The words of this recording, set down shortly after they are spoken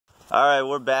Alright,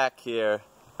 we're back here.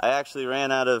 I actually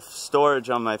ran out of storage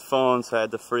on my phone, so I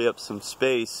had to free up some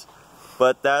space.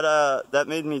 But that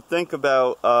made me think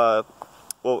about, well,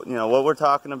 you know, what we're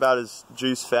talking about is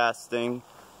juice fasting.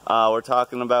 We're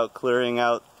talking about clearing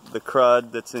out the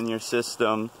crud that's in your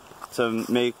system to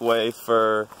make way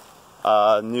for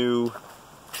new,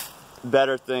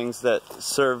 better things that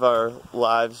serve our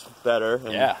lives better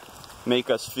and make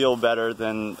us feel better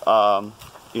than,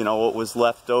 you know, what was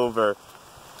left over.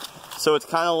 So it's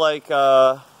kind of like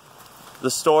the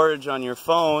storage on your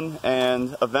phone,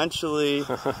 and eventually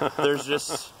there's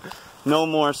just no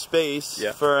more space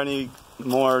for any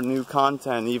more new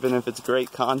content, even if it's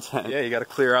great content. Yeah, you got to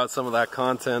clear out some of that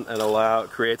content and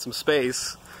create some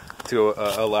space to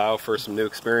allow for some new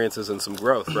experiences and some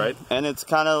growth, right? And it's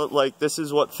kind of like, this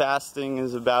is what fasting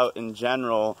is about in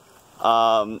general.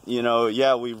 You know,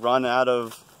 yeah, we run out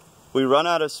of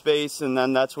space, and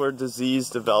then that's where disease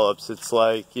develops. It's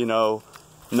like, you know,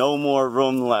 no more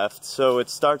room left, so it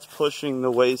starts pushing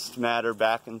the waste matter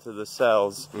back into the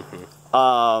cells.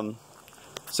 So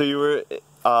you were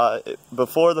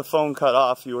before the phone cut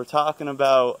off, you were talking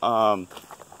about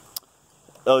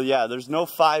oh yeah, there's no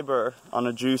fiber on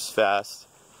a juice fast.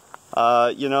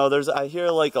 You know, I hear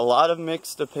like a lot of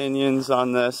mixed opinions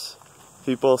on this.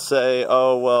 People say,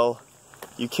 oh well,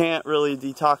 you can't really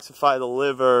detoxify the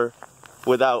liver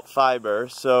without fiber,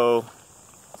 so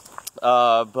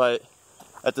but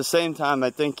at the same time, I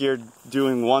think you're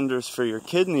doing wonders for your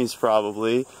kidneys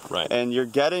probably, and you're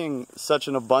getting such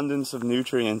an abundance of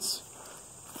nutrients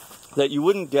that you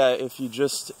wouldn't get if you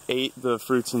just ate the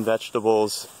fruits and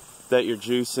vegetables that you're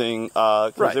juicing,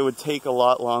 because it would take a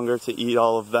lot longer to eat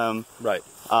all of them.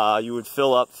 You would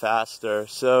fill up faster.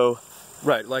 So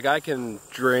like I can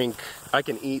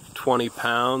eat 20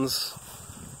 pounds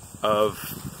of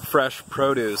fresh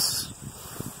produce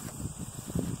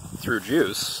through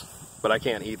juice, but I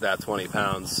can't eat that 20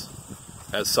 pounds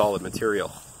as solid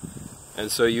material.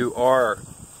 And so you are,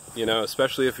 you know,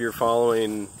 especially if you're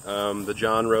following the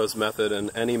John Rose method, and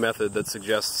any method that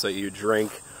suggests that you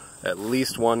drink at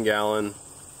least 1 gallon,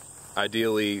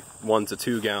 ideally 1 to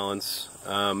 2 gallons.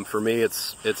 For me,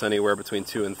 it's anywhere between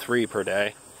 2 and 3 per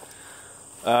day.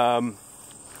 And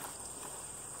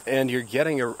you're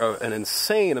getting an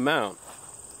insane amount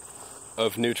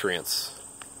of nutrients.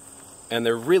 And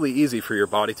they're really easy for your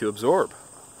body to absorb,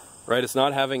 right? It's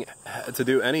not having to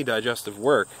do any digestive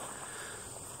work.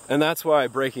 And that's why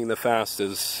breaking the fast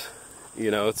is,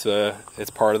 you know, it's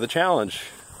part of the challenge.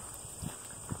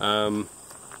 And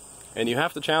you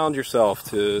have to challenge yourself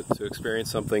to experience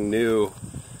something new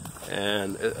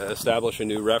and establish a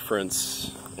new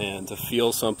reference and to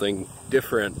feel something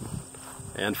different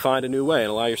and find a new way and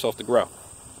allow yourself to grow.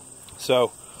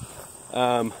 So,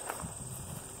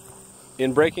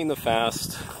 in breaking the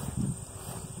fast,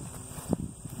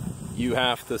 you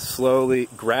have to slowly,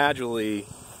 gradually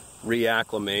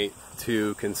reacclimate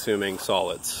to consuming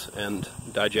solids and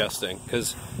digesting,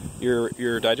 because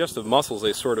your digestive muscles,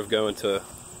 they sort of go to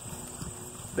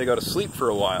sleep for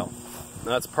a while. And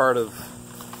that's part of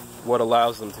what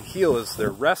allows them to heal, is they're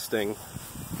resting,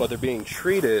 but they're being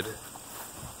treated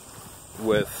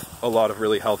with a lot of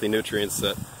really healthy nutrients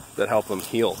that help them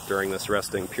heal during this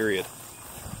resting period.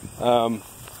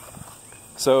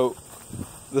 So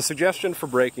the suggestion for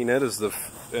breaking it is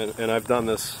and I've done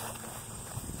this,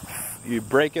 you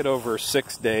break it over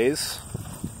 6 days,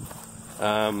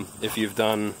 if you've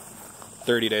done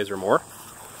 30 days or more.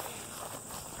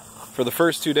 For the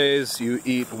first 2 days, you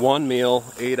eat 1 meal,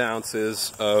 8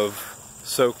 ounces of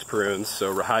soaked prunes,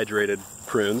 so rehydrated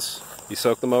prunes. You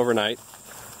soak them overnight.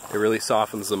 It really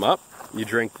softens them up. You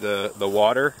drink the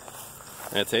water.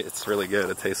 And it's really good.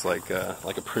 It tastes like a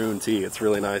prune tea. It's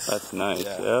really nice. That's nice,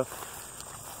 yeah.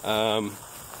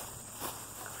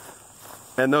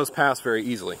 And those pass very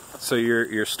easily. So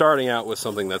you're starting out with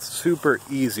something that's super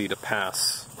easy to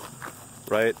pass,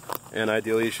 right? And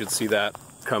ideally you should see that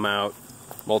come out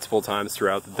multiple times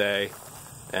throughout the day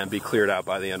and be cleared out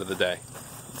by the end of the day.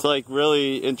 It's like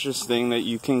really interesting that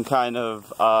you can kind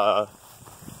of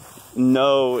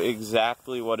know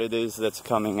exactly what it is that's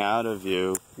coming out of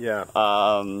you.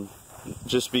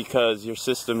 Just because your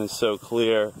system is so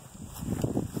clear.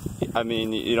 I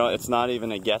mean, you know, it's not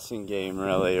even a guessing game,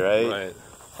 really, right?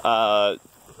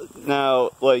 Now,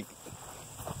 like,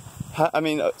 I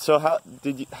mean, so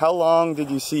how long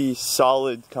did you see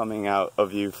solid coming out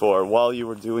of you for while you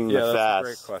were doing the fast? Yeah, that's a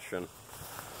great question.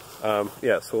 So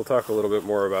we'll talk a little bit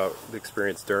more about the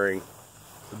experience during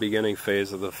the beginning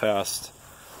phase of the fast.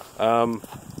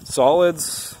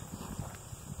 Solids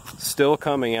still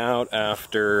coming out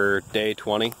after day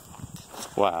 20.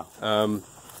 Wow.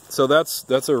 So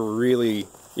that's a really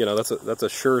you know, that's a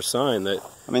sure sign that.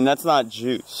 I mean, that's not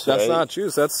juice. That's right? not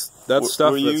juice. That's stuff that's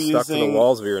stuck to the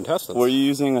walls of your intestines. Were you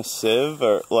using a sieve,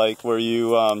 or like were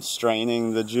you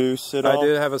straining the juice at all? I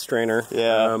did have a strainer.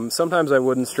 Yeah. Sometimes I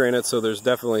wouldn't strain it, so there's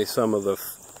definitely some of the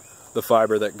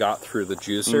fiber that got through the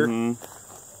juicer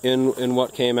in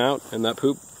what came out in that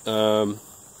poop.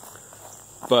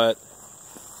 But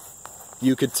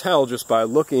you could tell just by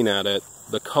looking at it,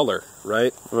 the color,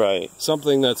 right? Right.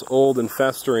 Something that's old and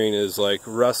festering is like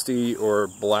rusty or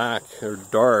black or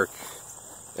dark,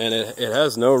 and it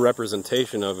has no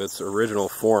representation of its original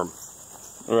form.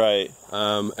 Right.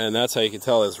 And that's how you can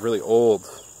tell it's really old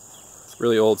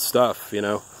stuff, you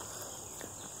know.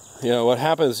 You know, what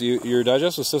happens, your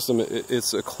digestive system,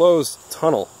 it's a closed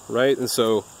tunnel, right? And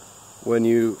so when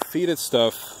you feed it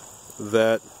stuff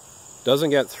that doesn't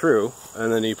get through,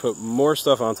 and then you put more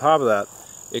stuff on top of that,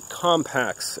 it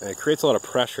compacts and it creates a lot of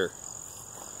pressure.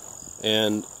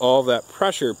 And all of that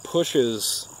pressure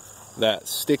pushes that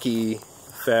sticky,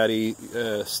 fatty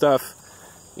stuff,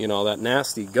 you know, that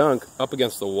nasty gunk up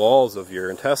against the walls of your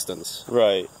intestines.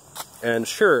 Right. And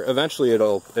sure, eventually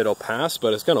it'll pass,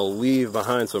 but it's going to leave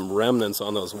behind some remnants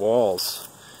on those walls.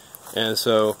 And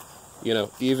so, you know,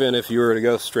 even if you were to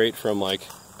go straight from like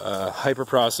a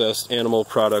hyper-processed animal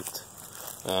product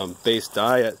based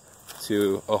diet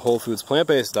to a whole foods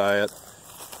plant-based diet,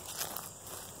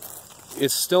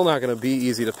 it's still not going to be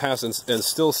easy to pass, and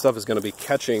still stuff is going to be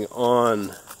catching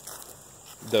on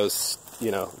those,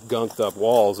 you know, gunked up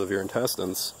walls of your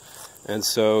intestines. And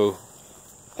so,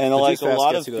 and like a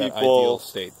lot of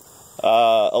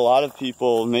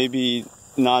people, maybe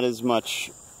not as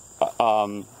much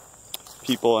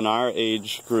people in our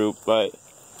age group, but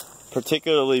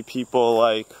particularly people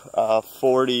like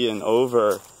 40 and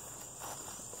over.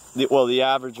 Well, the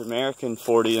average American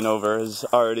 40 and over has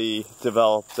already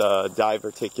developed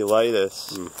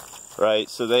diverticulitis, right?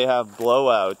 So they have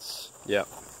blowouts. Yeah.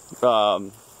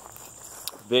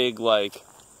 Big, like,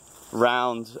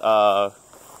 round,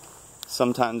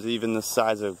 sometimes even the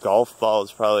size of golf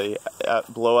balls, probably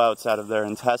blowouts out of their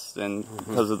intestine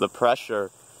because of the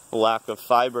pressure, lack of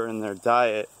fiber in their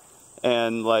diet.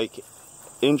 And, like,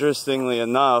 interestingly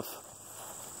enough,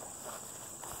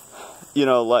 you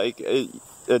know, like a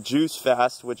juice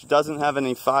fast, which doesn't have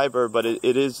any fiber, but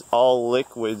it is all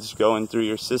liquids going through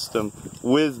your system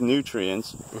with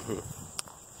nutrients,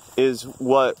 is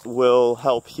what will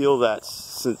help heal that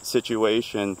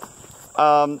situation.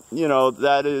 You know,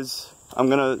 that is, I'm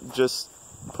going to just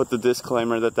put the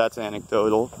disclaimer that that's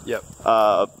anecdotal. Yep.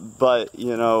 But,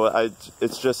 you know,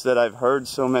 it's just that I've heard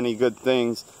so many good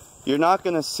things. You're not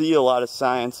going to see a lot of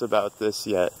science about this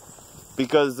yet,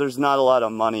 because there's not a lot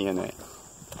of money in it.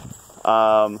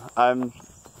 I'm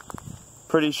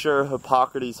pretty sure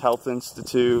Hippocrates Health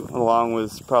Institute, along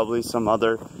with probably some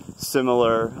other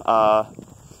similar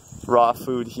raw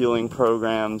food healing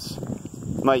programs,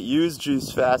 might use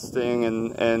juice fasting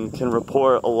and can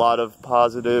report a lot of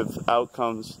positive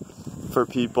outcomes for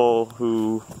people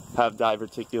who have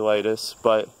diverticulitis.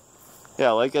 But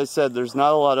yeah, like I said, there's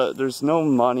no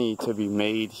money to be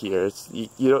made here.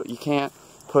 You can't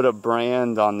put a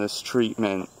brand on this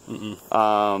treatment.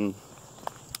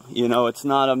 You know, it's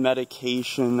not a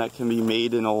medication that can be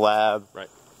made in a lab. Right.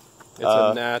 It's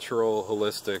a natural,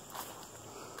 holistic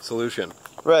solution.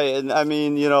 Right, and I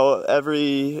mean, you know,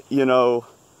 every, you know,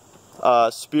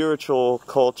 spiritual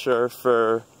culture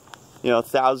for, you know,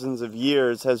 thousands of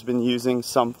years has been using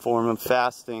some form of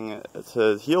fasting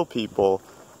to heal people.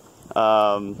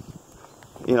 You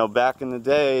know, back in the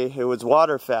day, it was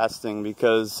water fasting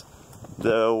because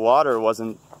the water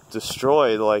wasn't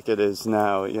destroyed like it is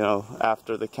now, you know,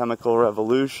 after the chemical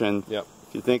revolution. Yep.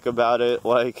 If you think about it,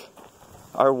 like,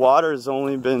 our water's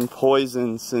only been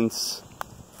poisoned since,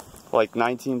 like,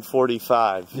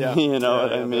 1945. Yeah. You know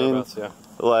what I mean? Yeah.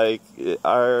 Like,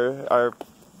 our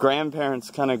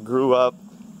grandparents kind of grew up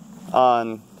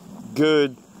on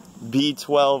good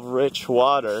B12 rich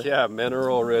water. Yeah,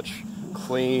 mineral rich,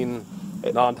 clean,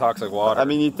 non-toxic water. I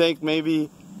mean, you'd think maybe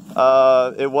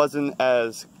it wasn't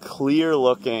as clear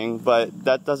looking, but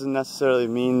that doesn't necessarily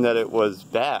mean that it was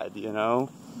bad, you know?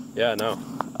 Yeah, no.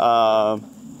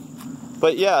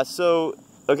 But yeah, so,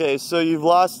 okay, so you've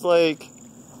lost like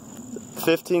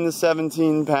 15 to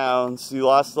 17 pounds. You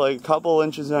lost like a couple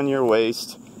inches on your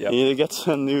waist. Yep. You need to get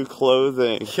some new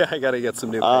clothing. Yeah, I gotta get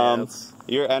some new pants.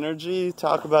 Your energy,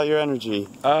 talk about your energy.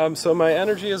 So my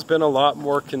energy has been a lot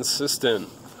more consistent.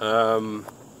 I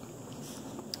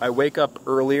wake up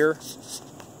earlier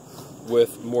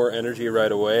with more energy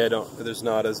right away. There's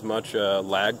not as much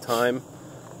lag time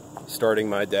starting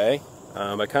my day.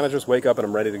 I kind of just wake up and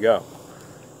I'm ready to go.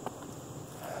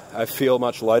 I feel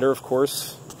much lighter, of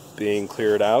course, being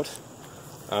cleared out.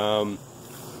 And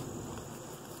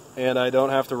I don't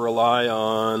have to rely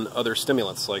on other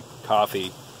stimulants like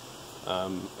coffee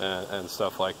and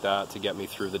stuff like that to get me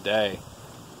through the day.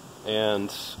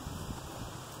 And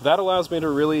that allows me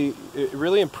to it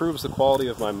really improves the quality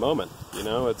of my moment. You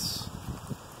know,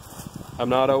 I'm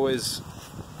not always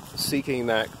seeking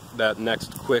that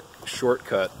next quick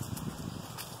shortcut,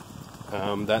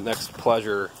 that next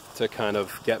pleasure to kind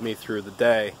of get me through the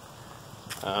day.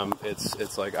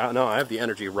 It's like, I don't know, I have the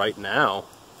energy right now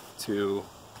to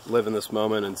live in this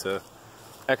moment and to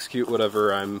execute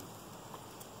whatever I'm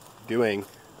doing,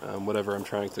 whatever I'm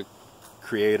trying to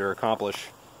create or accomplish,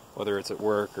 whether it's at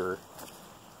work or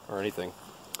anything.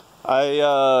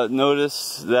 I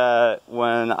notice that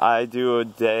when I do a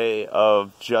day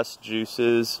of just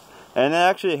juices, and it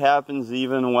actually happens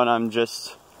even when I'm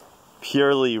just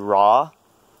purely raw,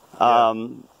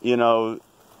 you know,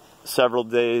 several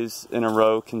days in a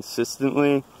row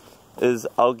consistently, is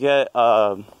I'll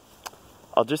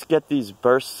just get these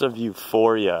bursts of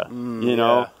euphoria, you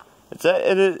know?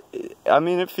 I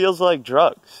mean, it feels like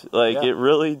drugs. Like, it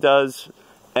really does.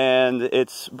 And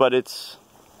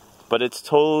but it's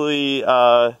totally,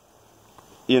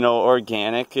 you know,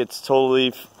 organic. It's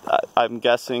totally, I'm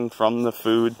guessing, from the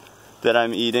food that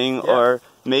I'm eating, or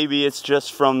maybe it's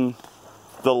just from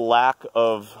the lack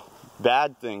of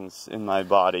bad things in my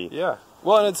body. Yeah.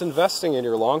 Well, and it's investing in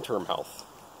your long-term health.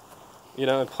 You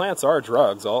know, and plants are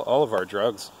drugs. All of our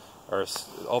drugs are,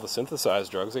 all the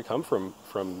synthesized drugs, they come from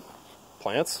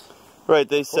plants. Right,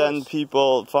 they send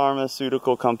people,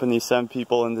 pharmaceutical companies send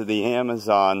people into the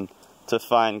Amazon to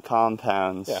find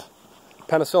compounds. Yeah.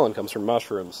 Penicillin comes from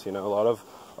mushrooms. You know, a lot of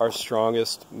our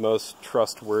strongest, most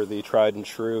trustworthy, tried and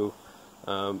true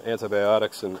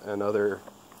antibiotics and other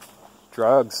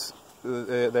drugs,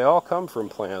 they all come from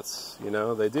plants. You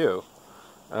know, they do.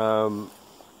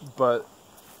 But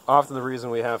often the reason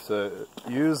we have to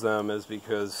use them is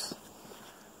because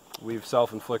we've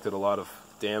self-inflicted a lot of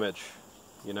damage,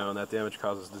 you know, and that damage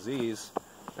causes disease,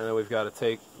 and then we try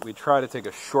to take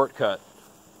a shortcut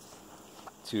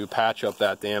to patch up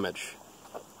that damage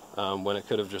when it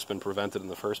could have just been prevented in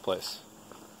the first place.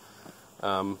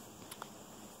 And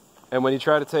when you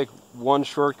try to take one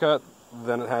shortcut,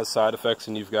 then it has side effects,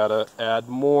 and you've got to add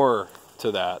more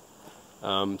to that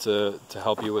to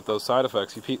help you with those side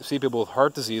effects. You see people with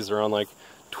heart disease, they're on like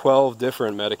 12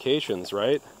 different medications,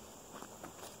 right?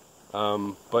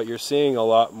 But you're seeing a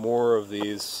lot more of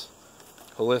these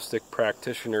holistic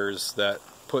practitioners that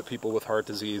put people with heart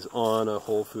disease on a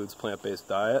whole foods plant-based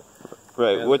diet.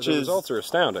 Right, and the results are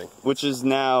astounding. Which is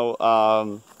now,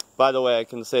 by the way, I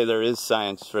can say there is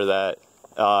science for that.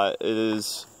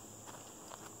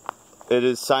 It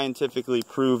is scientifically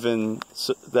proven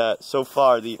that so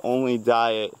far the only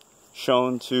diet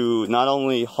shown to not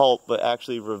only halt but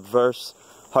actually reverse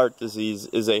heart disease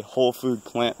is a whole food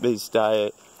plant-based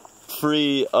diet,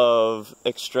 free of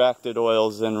extracted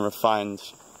oils and refined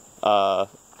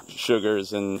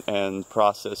sugars and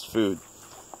processed food.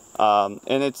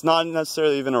 And it's not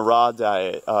necessarily even a raw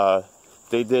diet.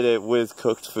 They did it with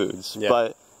cooked foods. Yeah.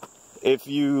 But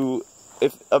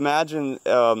imagine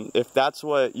if that's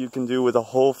what you can do with a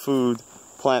whole food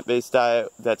plant-based diet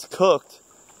that's cooked,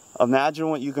 imagine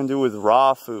what you can do with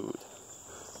raw food.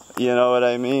 You know what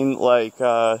I mean? Like,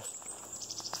 I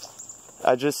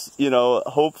just, you know,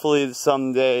 hopefully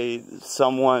someday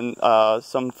someone,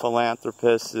 some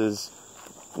philanthropist is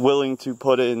willing to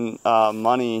put in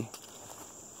money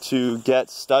to get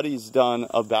studies done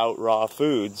about raw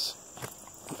foods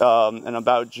and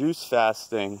about juice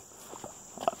fasting.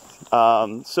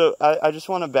 So I just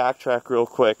want to backtrack real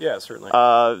quick. Yeah, certainly.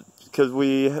 Because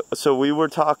we were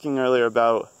talking earlier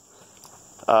about,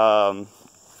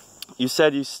 you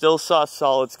said you still saw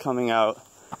solids coming out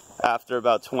after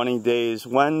about 20 days.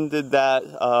 When did that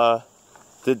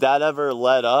ever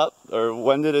let up, or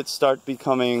when did it start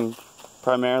becoming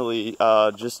primarily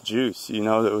just juice? You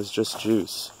know, that was just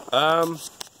juice. I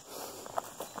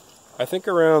think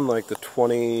around like the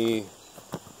 24th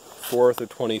or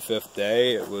 25th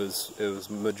day, it was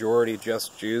majority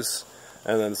just juice,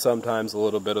 and then sometimes a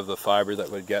little bit of the fiber that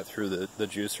would get through the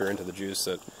juicer into the juice.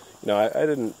 That, you know, I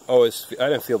didn't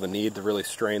feel the need to really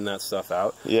strain that stuff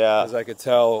out. Yeah, because I could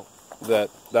tell that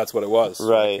that's what it was.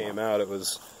 Right. When it came out, it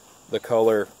was the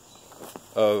color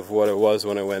of what it was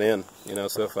when it went in. You know,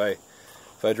 so if I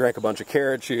drank a bunch of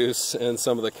carrot juice and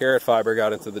some of the carrot fiber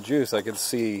got into the juice, I could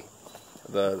see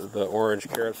the orange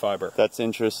carrot fiber. That's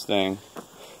interesting.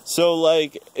 So,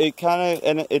 like, it kind of,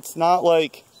 and it's not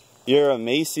like you're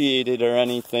emaciated or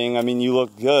anything. I mean, you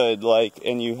look good, like,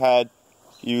 and you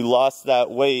lost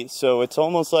that weight, so it's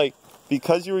almost like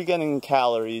because you were getting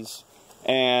calories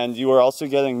and you were also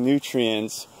getting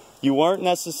nutrients, you weren't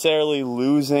necessarily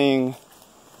losing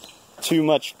too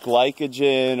much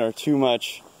glycogen or too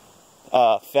much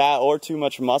fat or too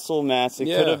much muscle mass. It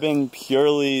could have been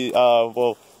purely,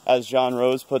 well, as John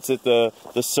Rose puts it, the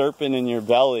serpent in your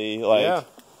belly, like,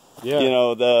 you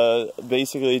know,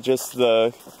 basically just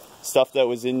the stuff that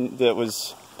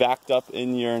was backed up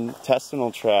in your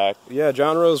intestinal tract. Yeah,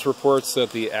 John Rose reports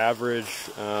that the average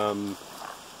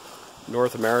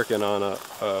North American on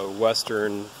a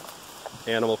Western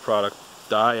animal product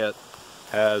diet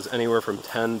has anywhere from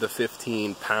 10 to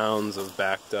 15 pounds of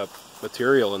backed up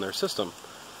material in their system,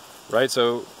 right?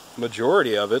 So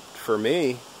majority of it, for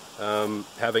me,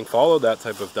 having followed that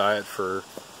type of diet for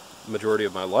the majority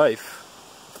of my life,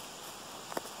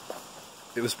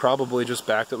 it was probably just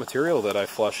backed up material that I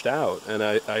flushed out, and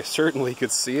I certainly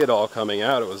could see it all coming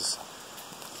out. It was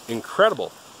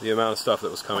incredible, the amount of stuff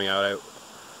that was coming out.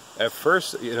 At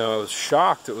first, you know, I was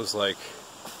shocked. It was like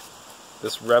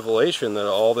this revelation that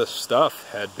all this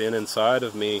stuff had been inside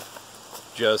of me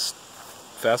just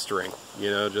festering, you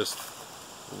know, just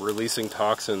releasing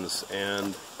toxins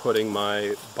and putting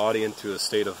my body into a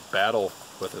state of battle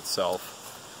with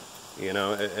itself, you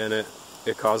know, and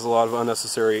it caused a lot of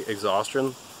unnecessary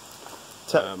exhaustion.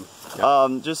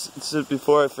 Just so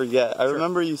before I forget, I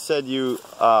remember you said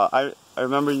I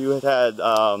remember you had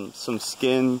some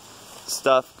skin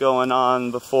stuff going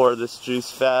on before this juice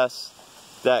fast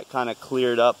that kind of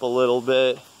cleared up a little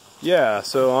bit. Yeah,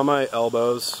 so on my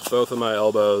elbows, both of my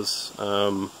elbows,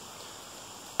 I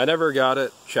never got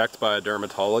it checked by a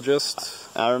dermatologist.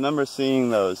 I remember seeing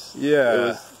those. Yeah. It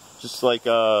was just like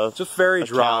just very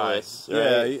dry. Callus, right?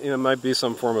 Yeah, you know, it might be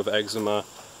some form of eczema,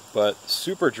 but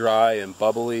super dry and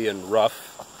bubbly and rough.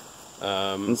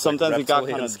 And sometimes like it got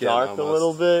kind of dark almost. A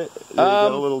little bit. Did it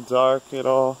get a little dark at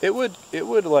all? It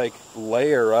would like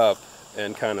layer up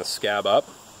and kind of scab up,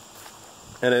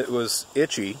 and it was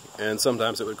itchy, and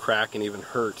sometimes it would crack and even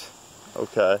hurt.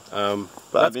 Okay.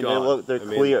 But I mean, they're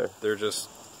clear.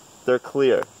 They're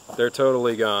clear. They're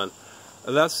totally gone.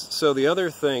 So the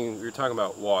other thing, we were talking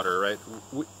about water, right?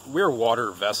 We're water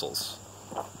vessels.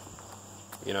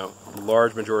 You know,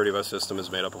 large majority of our system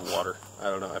is made up of water. I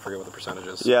don't know, I forget what the percentage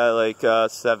is. Yeah, like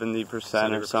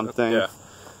 70% or something. Yeah.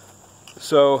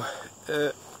 So,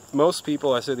 most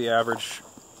people, I say the average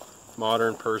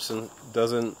modern person,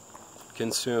 doesn't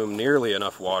consume nearly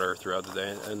enough water throughout the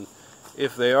day. And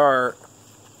if they are,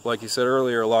 like you said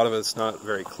earlier, a lot of it's not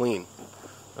very clean.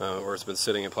 Or it's been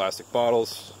sitting in plastic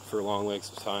bottles for long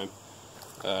lengths of time,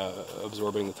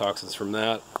 absorbing the toxins from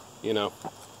that, you know.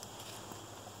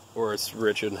 Or it's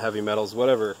rich in heavy metals,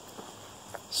 whatever.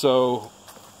 So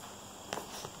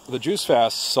the juice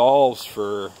fast solves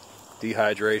for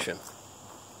dehydration,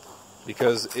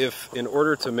 because if in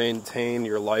order to maintain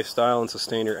your lifestyle and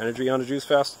sustain your energy on a juice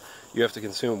fast, you have to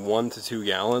consume 1 to 2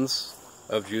 gallons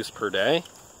of juice per day,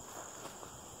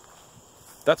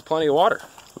 that's plenty of water.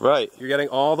 Right. You're getting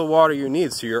all the water you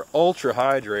need, so you're ultra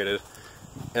hydrated.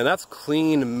 And that's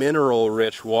clean,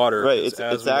 mineral-rich water. Right, it's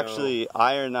actually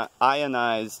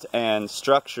ionized and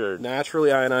structured.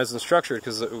 Naturally ionized and structured,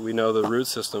 because we know the root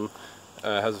system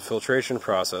has a filtration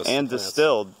process. And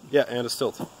distilled. Yeah, and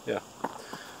distilled, yeah.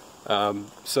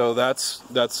 So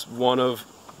that's one of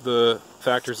the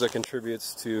factors that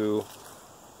contributes to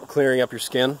clearing up your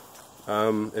skin.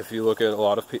 If you look at a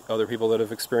lot of other people that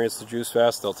have experienced the juice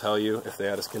fast, they'll tell you if they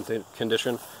had a skin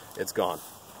condition, it's gone,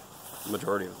 the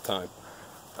majority of the time.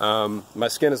 My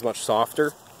skin is much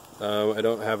softer. I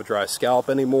don't have a dry scalp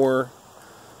anymore.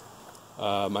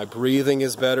 My breathing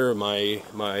is better.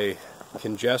 My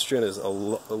congestion is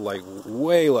like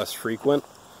way less frequent.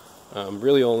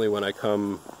 Really only when I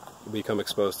become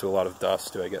exposed to a lot of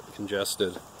dust do I get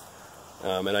congested.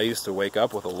 And I used to wake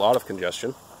up with a lot of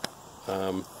congestion.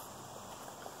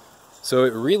 So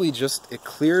it really it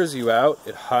clears you out,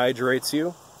 it hydrates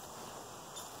you.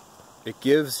 It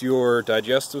gives your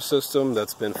digestive system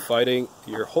that's been fighting,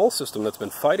 your whole system that's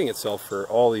been fighting itself for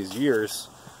all these years,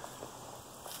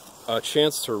 a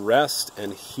chance to rest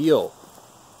and heal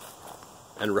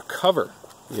and recover,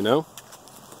 you know?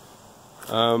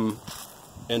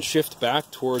 And shift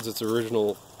back towards its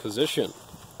original position.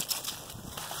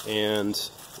 And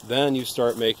then you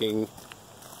start making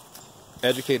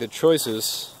educated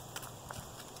choices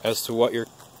as to what you're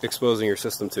exposing your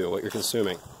system to, what you're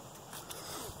consuming.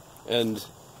 And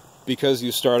because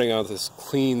you're starting on this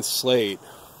clean slate,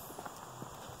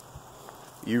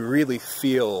 you really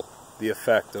feel the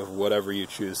effect of whatever you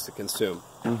choose to consume.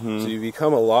 So you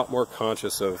become a lot more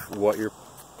conscious of what you're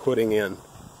putting in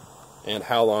and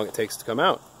how long it takes to come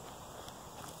out.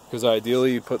 Because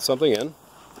ideally you put something in,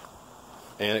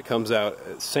 and it comes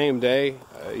out same day,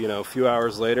 you know, a few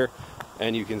hours later,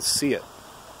 and you can see it,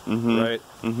 right?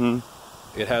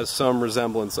 It has some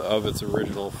resemblance of its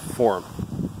original form,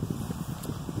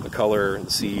 the color and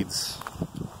seeds,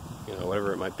 you know,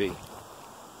 whatever it might be.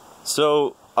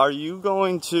 So, are you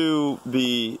going to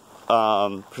be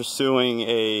pursuing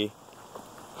a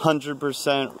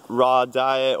 100% raw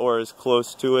diet, or as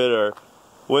close to it, or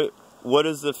what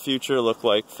does the future look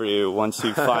like for you once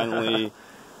you finally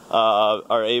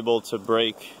are able to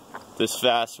break this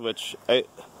fast, which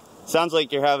sounds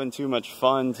like you're having too much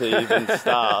fun to even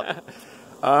stop?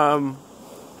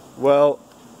 Well,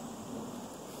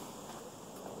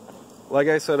 like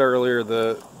I said earlier,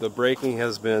 the breaking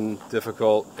has been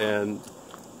difficult, and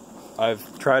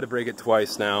I've tried to break it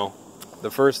twice now.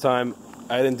 The first time,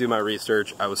 I didn't do my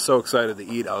research. I was so excited to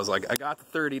eat. I was like, I got the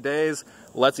 30 days,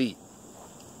 let's eat.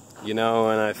 You know,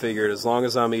 and I figured as long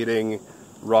as I'm eating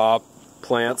raw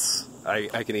plants,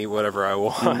 I can eat whatever I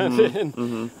want.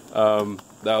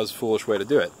 That was a foolish way to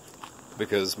do it,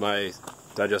 because my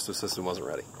digestive system wasn't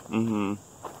ready.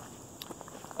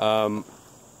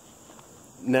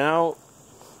 Now,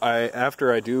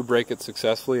 after I do break it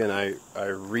successfully and I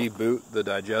reboot the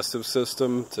digestive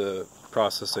system to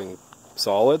processing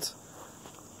solids,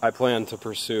 I plan to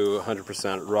pursue a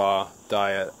 100% raw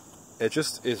diet. It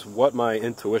just is what my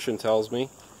intuition tells me,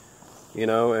 you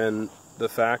know, and the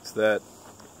fact that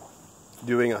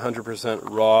doing 100%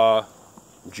 raw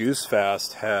juice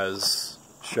fast has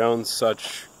shown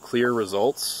such clear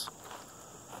results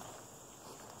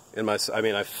in my, I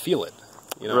mean, I feel it,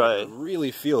 you know, I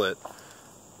really feel it.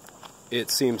 It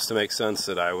seems to make sense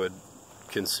that I would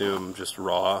consume just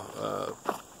raw,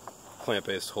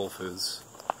 plant-based whole foods,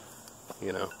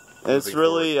 you know. It's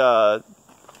really,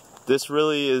 this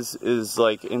really is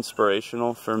like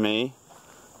inspirational for me.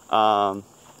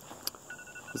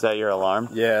 Is that your alarm?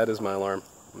 Yeah, it is my alarm.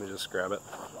 Let me just grab it.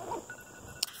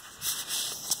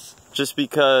 Just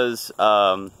because,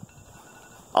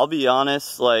 I'll be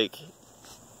honest, like,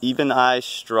 even I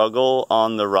struggle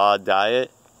on the raw diet.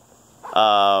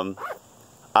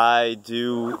 I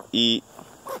do eat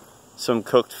some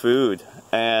cooked food,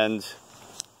 and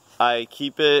I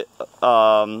keep it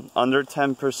under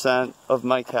 10% of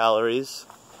my calories,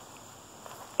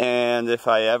 and if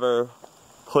I ever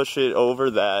push it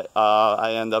over that,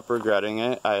 I end up regretting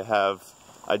it.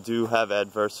 I do have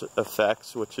adverse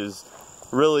effects, which is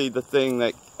really the thing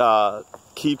that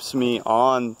keeps me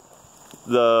on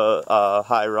the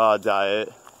high raw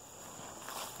diet.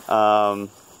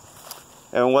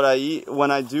 And what I eat, when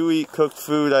I do eat cooked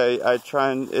food, I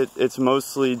try and it's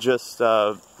mostly just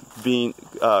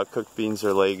cooked beans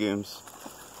or legumes,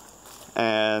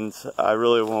 and I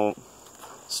really won't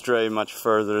stray much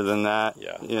further than that.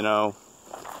 You know,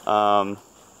 I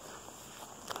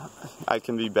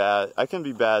can be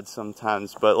bad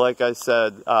sometimes, but like I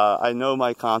said, I know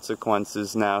my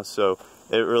consequences now, so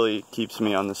it really keeps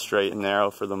me on the straight and narrow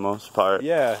for the most part.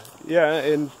 Yeah,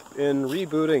 in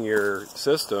rebooting your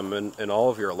system and all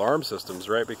of your alarm systems,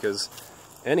 right? Because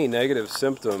any negative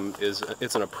symptom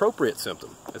it's an appropriate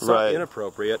symptom. It's not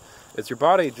inappropriate. It's your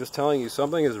body just telling you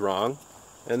something is wrong,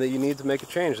 and that you need to make a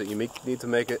change, that you need to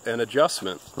make an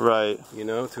adjustment. Right. You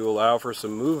know, to allow for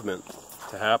some movement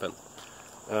to happen.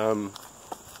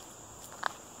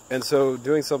 And so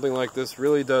doing something like this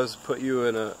really does put you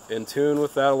in tune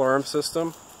with that alarm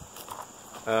system.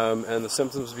 And the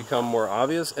symptoms become more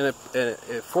obvious, and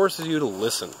it forces you to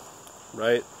listen,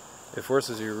 right? It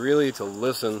forces you really to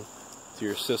listen to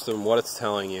your system, what it's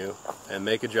telling you, and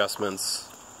make adjustments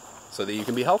so that you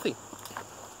can be healthy.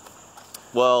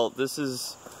 Well, this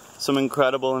is some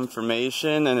incredible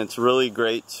information, and it's really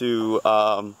great to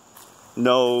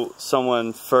know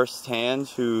someone firsthand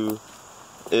who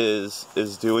is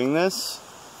doing this.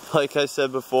 Like I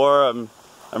said before,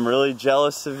 I'm really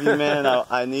jealous of you, man.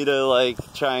 I need to like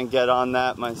try and get on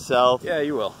that myself. Yeah,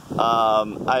 you will.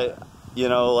 You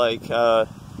know, like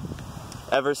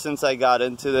ever since I got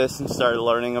into this and started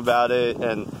learning about it,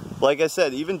 and like I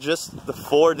said, even just the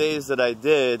 4 days that I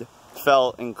did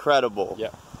felt incredible. Yeah.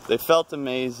 They felt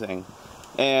amazing.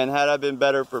 And had I been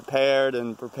better prepared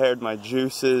and prepared my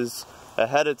juices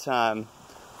ahead of time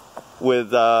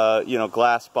with you know,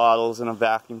 glass bottles and a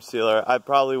vacuum sealer, I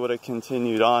probably would have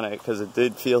continued on it because it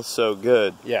did feel so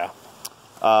good. Yeah.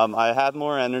 I had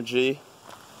more energy.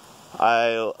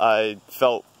 I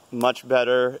felt much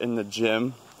better in the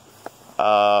gym.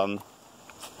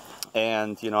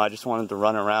 And, you know, I just wanted to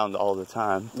run around all the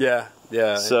time. Yeah,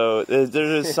 yeah. So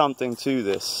there is something to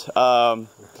this.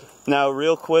 Now,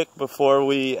 real quick, before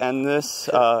we end this,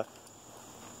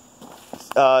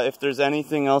 if there's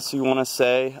anything else you want to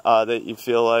say that you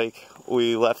feel like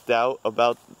we left out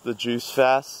about the juice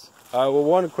fast? Well,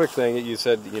 one quick thing, you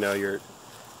said, you know,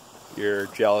 you're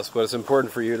jealous, but it's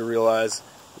important for you to realize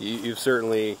you've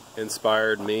certainly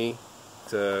inspired me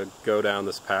to go down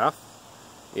this path,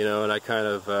 you know, and I kind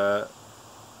of,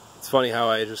 it's funny how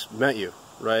I just met you,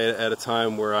 right, at a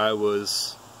time where I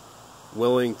was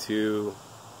willing to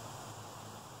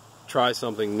try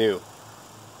something new.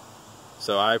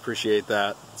 So I appreciate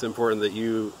that. It's important that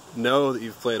you know that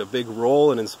you've played a big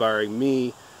role in inspiring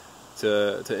me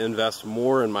to invest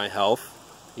more in my health,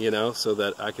 you know, so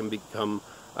that I can become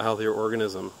a healthier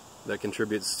organism that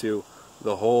contributes to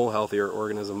the whole healthier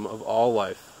organism of all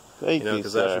life. Thank you,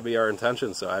 because sir. that should be our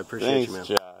intention, so I appreciate you, man.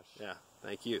 Josh. Yeah,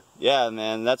 thank you. Yeah,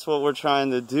 man, that's what we're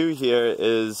trying to do here,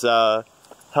 is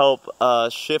help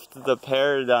shift the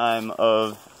paradigm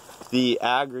of the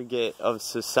aggregate of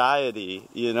society,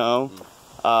 you know?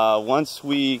 Once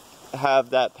we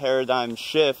have that paradigm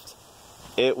shift,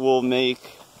 it will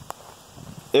make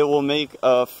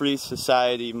a free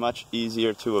society much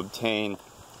easier to obtain.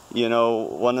 You know,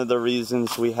 one of the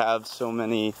reasons we have so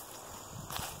many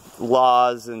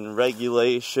laws and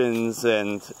regulations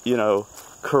and, you know,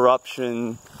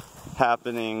 corruption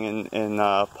happening in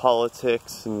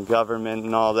politics and government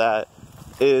and all that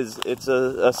is it's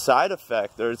a side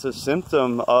effect, or it's a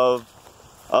symptom of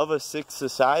a sick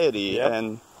society. Yep.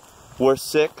 And we're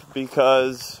sick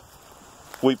because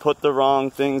we put the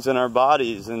wrong things in our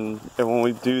bodies, and when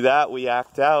we do that, we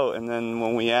act out, and then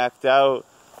when we act out,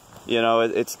 you know,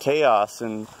 it's chaos,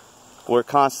 and we're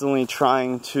constantly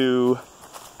trying to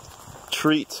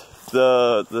treat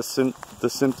the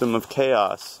symptom of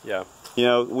chaos. Yeah. You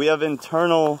know, we have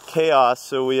internal chaos,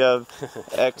 so we have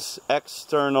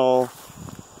external,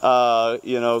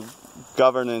 you know,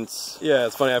 governance. Yeah,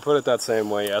 it's funny, I put it that same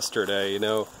way yesterday, you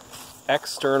know.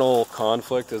 External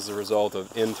conflict is the result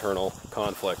of internal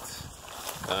conflict.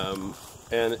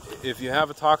 And if you have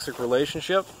a toxic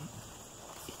relationship,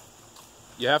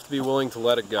 you have to be willing to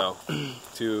let it go,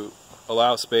 to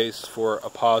allow space for a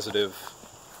positive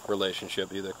relationship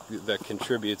that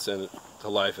contributes to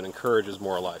life and encourages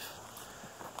more life.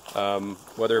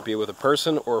 Whether it be with a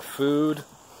person or food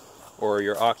or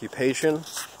your occupation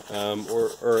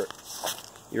or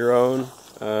your own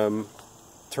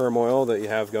turmoil that you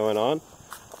have going on.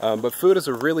 But food is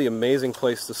a really amazing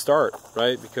place to start,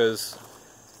 right? Because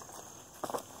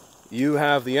you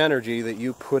have the energy that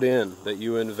you put in, that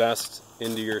you invest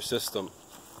into your system.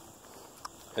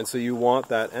 And so you want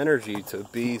that energy to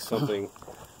be something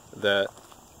that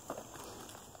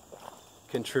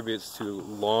contributes to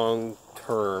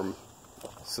long-term,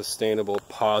 sustainable,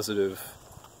 positive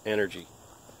energy.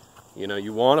 You know,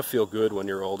 you want to feel good when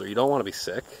you're older. You don't want to be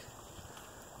sick.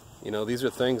 You know, these are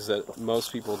things that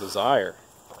most people desire.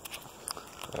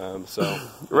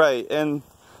 Right, and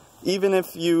even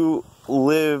if you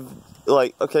live,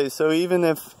 like, okay, so even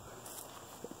if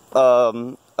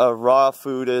a raw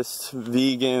foodist,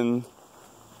 vegan,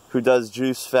 who does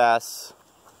juice fasts,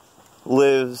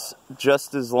 lives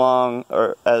just as long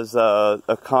as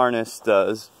a carnist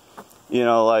does, you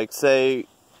know, like, say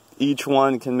each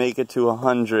one can make it to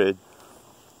 100,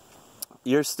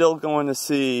 you're still going to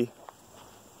see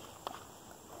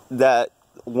that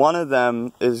one of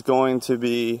them is going to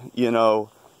be, you know,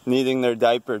 needing their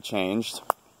diaper changed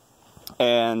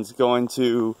and going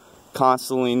to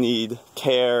constantly need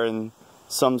care in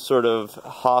some sort of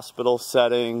hospital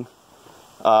setting,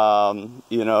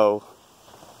 you know,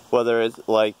 whether it's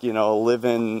like, you know,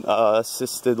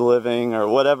 assisted living or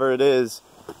whatever it is.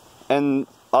 And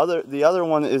the other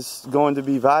one is going to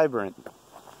be vibrant,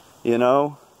 you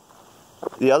know.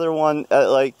 The other one,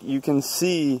 like, you can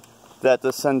see that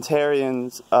the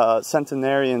centenarians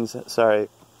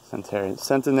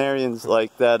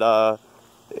like that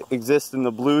exist in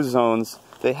the blue zones,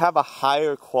 they have a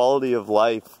higher quality of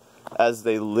life as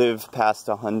they live past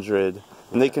 100,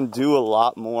 and they can do a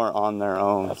lot more on their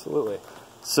own. Absolutely.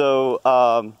 So,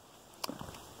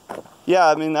 yeah,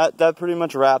 I mean, that pretty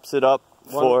much wraps it up.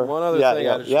 One other thing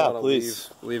I just want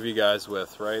to leave you guys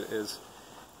with, right, is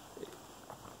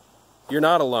you're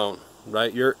not alone,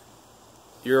 right? You're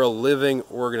a living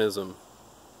organism,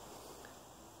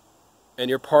 and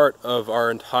you're part of our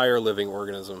entire living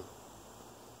organism.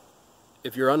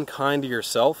 If you're unkind to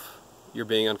yourself, you're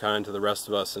being unkind to the rest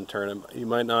of us in turn. You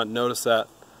might not notice that,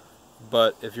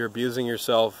 but if you're abusing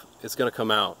yourself, it's going to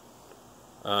come out.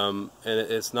 And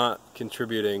it's not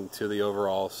contributing to the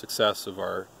overall success of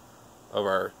our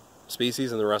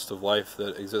species and the rest of life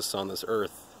that exists on this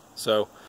earth. So